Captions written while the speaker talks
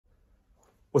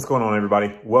What's going on,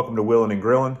 everybody? Welcome to Wheeling and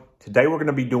Grilling. Today we're going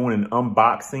to be doing an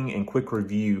unboxing and quick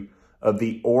review of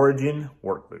the Origin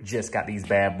work boot. Just got these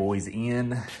bad boys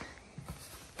in.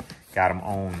 Got them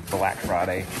on Black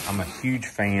Friday. I'm a huge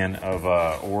fan of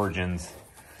Origin's.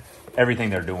 Everything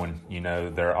they're doing, you know,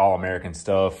 they're all American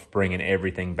stuff, bringing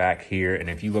everything back here. And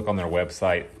if you look on their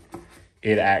website,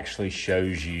 it actually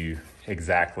shows you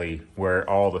exactly where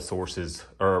all the sources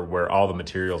or where all the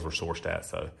materials were sourced at.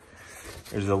 So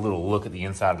there's a little look at the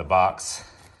inside of the box.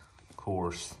 Of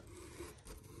course,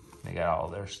 they got all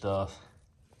their stuff.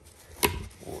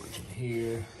 Origin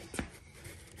here.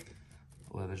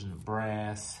 Leathers and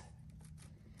brass.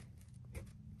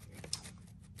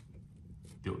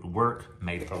 Built to work,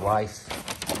 made for life.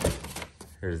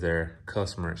 Here's their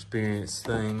customer experience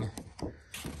thing.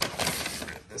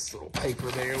 This little paper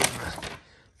there with the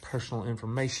personal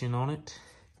information on it.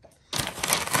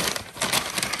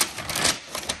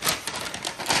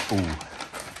 Ooh.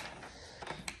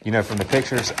 You know, from the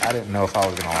pictures, I didn't know if I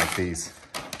was gonna like these,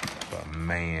 but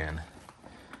man,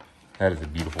 that is a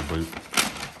beautiful boot.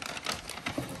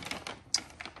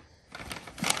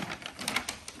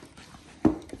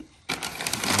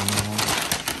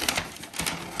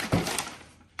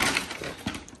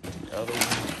 The other one.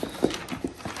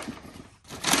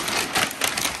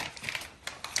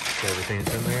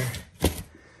 Everything's in there.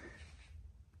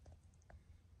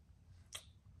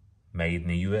 Made in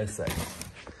the USA.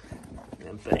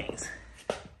 Them things.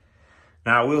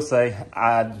 Now I will say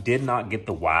I did not get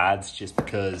the wides just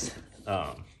because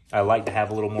I like to have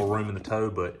a little more room in the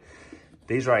toe, but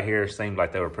these right here seemed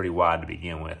like they were pretty wide to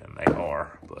begin with, and they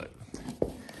are. But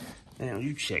now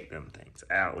you check them things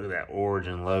out. Look at that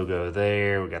Origin logo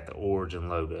there. We got the Origin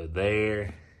logo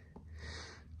there.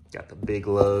 Got the big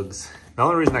lugs. The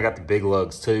only reason I got the big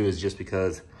lugs too is just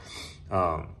because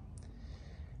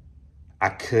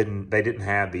they didn't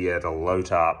have the low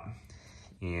top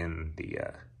in the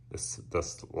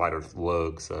lighter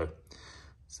lug, so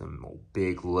some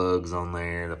big lugs on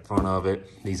there, the front of it.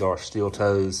 These are steel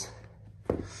toes.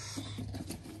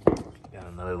 Got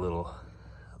another little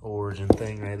Origin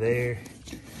thing right there.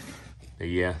 But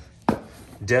yeah,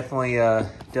 definitely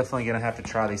gonna have to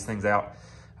try these things out.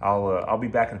 I'll be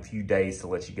back in a few days to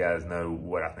let you guys know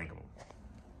what I think of them.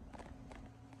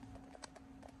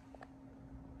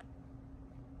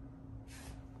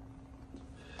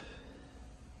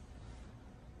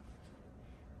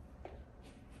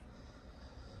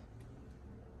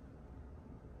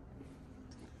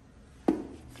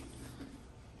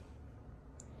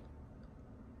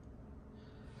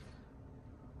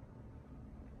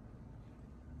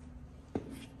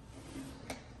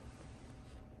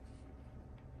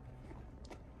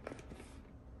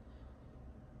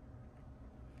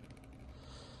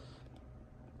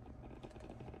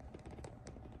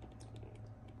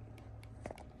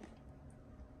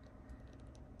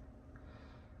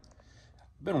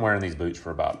 Been wearing these boots for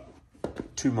about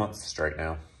 2 months straight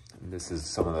now. This is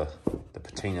some of the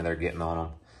patina they're getting on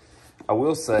them. I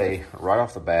will say right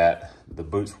off the bat, the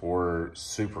boots were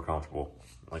super comfortable.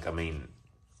 Like, I mean,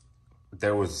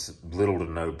 there was little to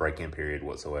no break-in period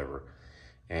whatsoever.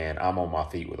 And I'm on my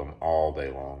feet with them all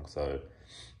day long. So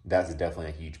that's definitely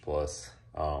a huge plus.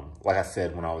 Like I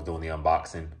said, when I was doing the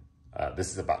unboxing,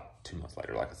 this is about 2 months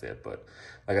later, like I said. But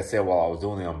like I said, while I was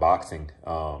doing the unboxing,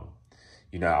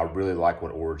 you know, I really like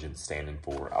what Origin's standing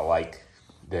for. I like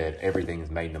that everything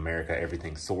is made in America,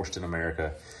 everything's sourced in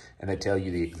America, and they tell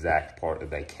you the exact part that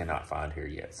they cannot find here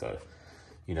yet. So,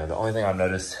 you know, the only thing I've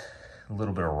noticed, a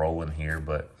little bit of rolling here,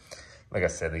 but like I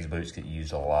said, these boots get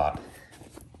used a lot.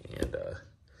 And,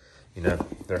 you know,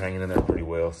 they're hanging in there pretty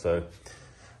well. So,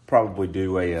 probably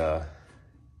do a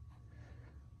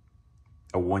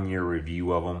 1-year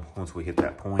review of them once we hit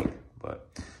that point.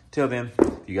 But till then,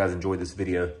 if you guys enjoyed this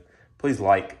video, please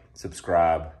like,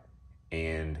 subscribe,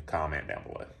 and comment down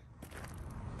below.